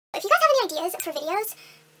ideas for videos,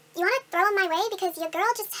 you want to throw them my way because your girl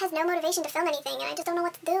just has no motivation to film anything and I just don't know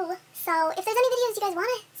what to do. So if there's any videos you guys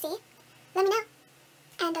want to see, let me know.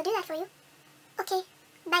 And I'll do that for you. Okay,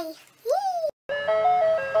 bye. Yee!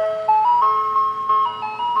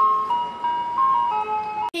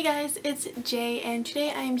 Hey guys, it's Jay and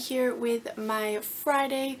today I am here with my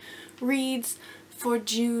Friday reads for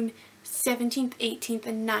June 17th, 18th,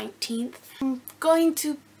 and 19th. I'm going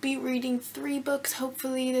to be reading 3 books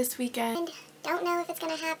hopefully this weekend. Don't know if it's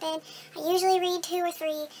gonna happen. I usually read 2 or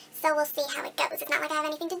 3, so we'll see how it goes. It's not like I have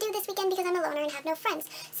anything to do this weekend because I'm a loner and have no friends,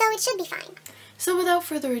 so it should be fine. So without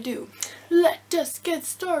further ado, let us get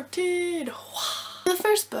started. The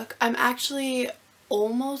first book, I'm actually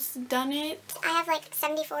almost done it. I have like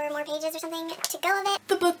 74 more pages or something to go of it.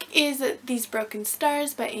 The book is These Broken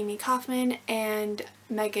Stars by Amy Kaufman and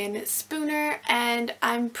Megan Spooner, and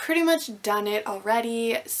I'm pretty much done it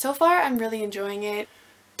already. So far, I'm really enjoying it.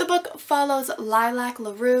 The book follows Lilac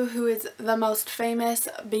LaRue, who is the most famous,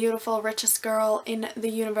 beautiful, richest girl in the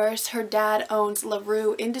universe. Her dad owns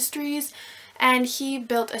LaRue Industries, and he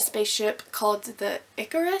built a spaceship called the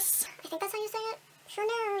Icarus. I think that's how you say it. Who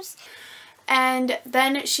knows? And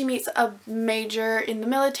then she meets a major in the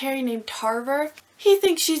military named Tarver. He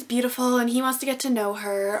thinks she's beautiful and he wants to get to know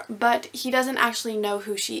her, but he doesn't actually know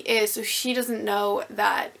who she is, so she doesn't know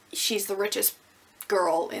that she's the richest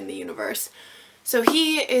girl in the universe. So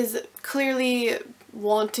he is clearly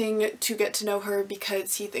wanting to get to know her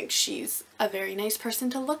because he thinks she's a very nice person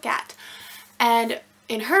to look at. And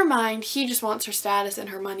in her mind, he just wants her status and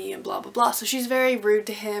her money and blah blah blah. So she's very rude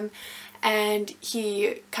to him and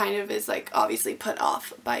he kind of is like obviously put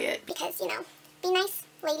off by it. Because, you know, be nice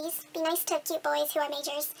ladies, be nice to cute boys who are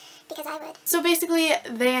majors, because I would. So basically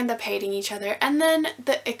they end up hating each other and then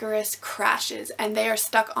the Icarus crashes and they are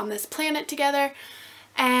stuck on this planet together.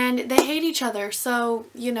 And they hate each other, so,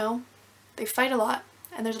 you know, they fight a lot,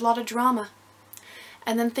 and there's a lot of drama.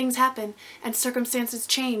 And then things happen, and circumstances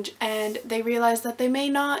change, and they realize that they may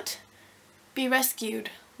not be rescued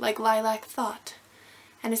like Lilac thought.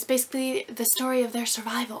 And it's basically the story of their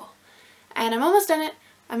survival. And I'm almost done it.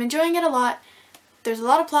 I'm enjoying it a lot. There's a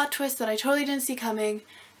lot of plot twists that I totally didn't see coming,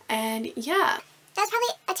 and yeah. That's probably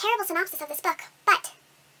a terrible synopsis of this book, but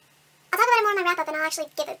I'll talk about it more in my wrap-up, and I'll actually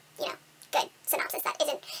give it, you know, good synopsis that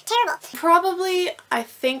isn't terrible. Probably, I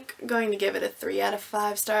think, going to give it a 3 out of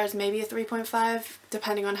 5 stars, maybe a 3.5,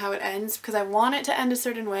 depending on how it ends, because I want it to end a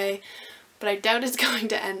certain way, but I doubt it's going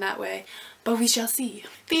to end that way, but we shall see.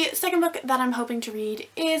 The second book that I'm hoping to read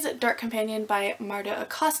is Dark Companion by Marta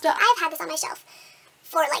Acosta. I've had this on my shelf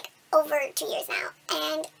for like over 2 years now,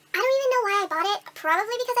 and I don't even know why I bought it.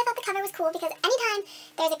 Probably because I thought the cover was cool, because anytime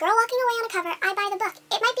there's a girl walking away on a cover, I buy the book.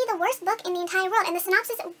 It might be the worst book in the entire world, and the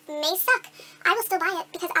synopsis may suck. I will still buy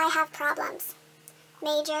it because I have problems.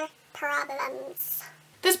 Major problems.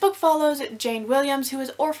 This book follows Jane Williams, who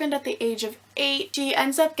is orphaned at the age of 8. She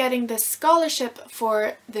ends up getting this scholarship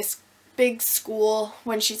for this big school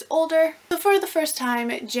when she's older. So for the first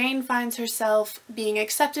time, Jane finds herself being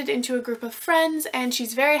accepted into a group of friends and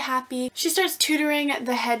she's very happy. She starts tutoring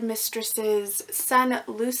the headmistress's son,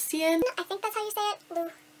 Lucien. I think that's how you say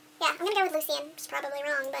it. Yeah, I'm gonna go with Lucien. It's probably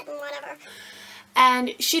wrong, but whatever.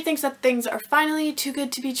 And she thinks that things are finally too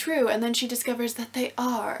good to be true, and then she discovers that they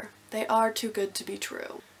are. They are too good to be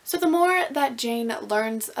true. So the more that Jane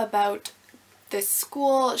learns about this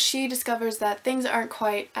school, she discovers that things aren't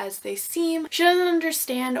quite as they seem. She doesn't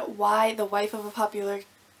understand why the wife of a popular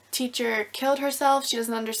teacher killed herself. She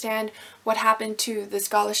doesn't understand what happened to the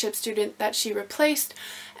scholarship student that she replaced,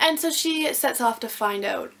 and so she sets off to find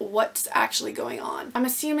out what's actually going on. I'm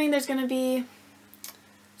assuming there's going to be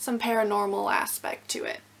some paranormal aspect to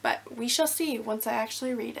it, but we shall see once I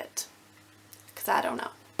actually read it, because I don't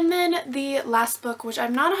know. And then the last book, which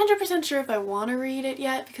I'm not 100% sure if I want to read it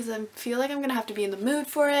yet because I feel like I'm going to have to be in the mood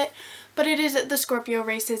for it, but it is The Scorpio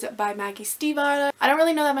Races by Maggie Stiefvater. I don't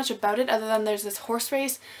really know that much about it other than there's this horse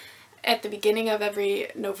race at the beginning of every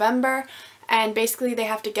November, and basically they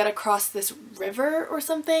have to get across this river or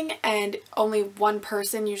something, and only one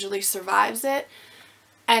person usually survives it.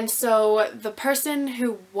 And so the person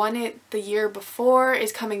who won it the year before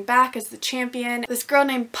is coming back as the champion. This girl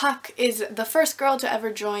named Puck is the first girl to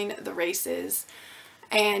ever join the races,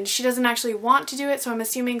 and she doesn't actually want to do it, so I'm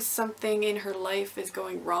assuming something in her life is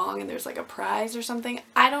going wrong and there's like a prize or something.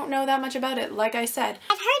 I don't know that much about it, like I said.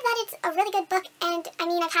 I've heard that it's a really good book, and I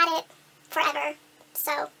mean, I've had it forever,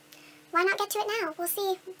 so why not get to it now? We'll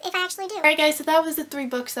see if I actually do. Alright guys, so that was the 3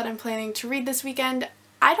 books that I'm planning to read this weekend.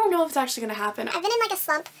 I don't know if it's actually going to happen. I've been in like a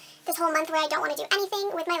slump this whole month where I don't want to do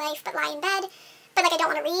anything with my life but lie in bed. But like I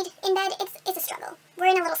don't want to read in bed. It's a struggle. We're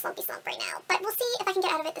in a little slumpy slump right now. But we'll see if I can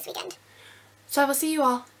get out of it this weekend. So I will see you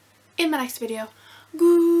all in my next video.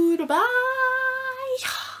 Goodbye!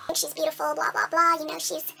 She's beautiful, blah blah blah, you know,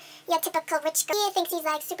 she's your typical rich girl. He thinks he's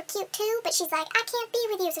like super cute too, but she's like, I can't be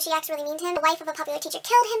with you, so she acts really mean to him. The wife of a popular teacher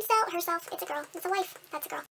killed herself. It's a girl. It's a wife. That's a girl.